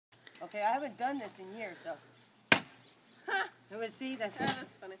Okay, I haven't done this in years, so. See, that's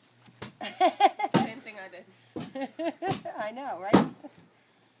funny. Same thing I did. I know, right?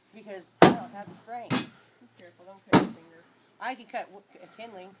 Because I don't have the strength. Be careful, don't cut your finger. I can cut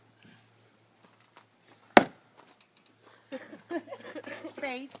kindling.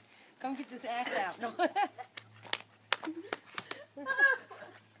 Faith, come get this axe out. No.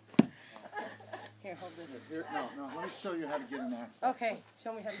 Here, hold this. Here, no, let me show you how to get an axe. Okay,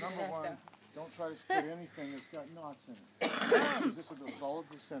 show me how to get an Number axe one, out. don't try to split anything that's got knots in it. Because this will go solid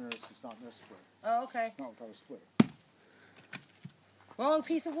to the center, it's just not going to split. Oh, okay. No, try to split it. Wrong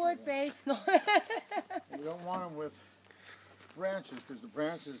piece of wood, Faith. No. You don't want them with branches, because the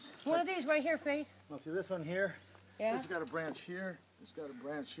branches... One of these right here, Faith. Well, see this one here? Yeah. This has got a branch here. It's got a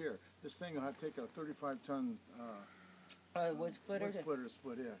branch here. This thing will have to take a 35-ton wood splitter. Wood splitter to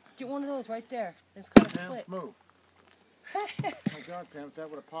split in. Get one of those right there. It's kind of Pam, split. move. My God, Pam, if that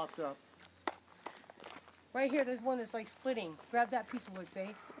would have popped up. Right here, there's one that's like splitting. Grab that piece of wood,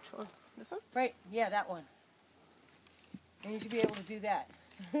 Faith. Which one? This one? Right, yeah, that one. And you should be able to do that.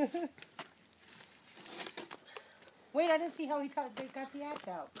 Wait, I didn't see how they got the axe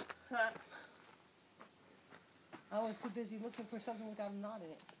out. I was too busy looking for something without a knot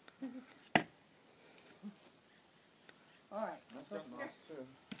in it. All right. That's got knots too.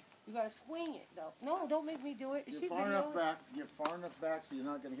 You gotta swing it though. No, don't make me do it. Get far enough back. Get far enough back so you're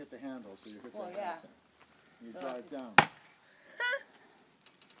not going to hit the handle. So you hit that axe. You drive it down.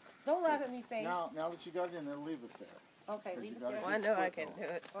 Don't laugh at me, Faith. Now that you got it in there, leave it there. Okay, leave it there. Well, I know I can do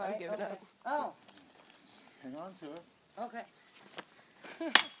it. So I'm giving up. Oh. Hang on to it. Okay. There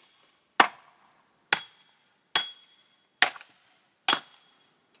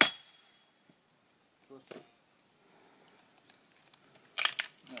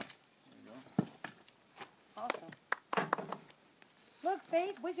you go. Awesome. Look,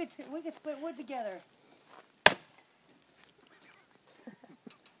 Faith, we could split wood together.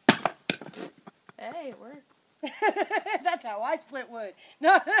 Hey, it worked. That's how I split wood.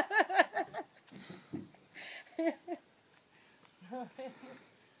 No.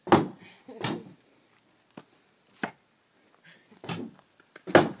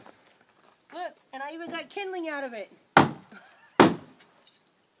 Look, and I even got kindling out of it.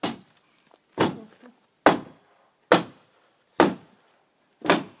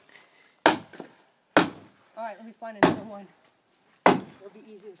 All right, let me find another one. It'll be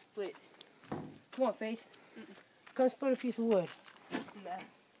easy to split. Come on, Faith. Come split a piece of wood.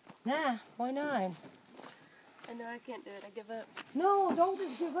 Nah, why not? I know I can't do it. I give up. No, don't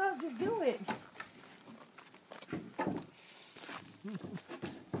just give up. Just do it.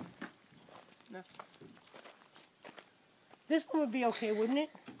 No. This one would be okay, wouldn't it?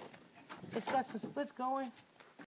 It's got some splits going.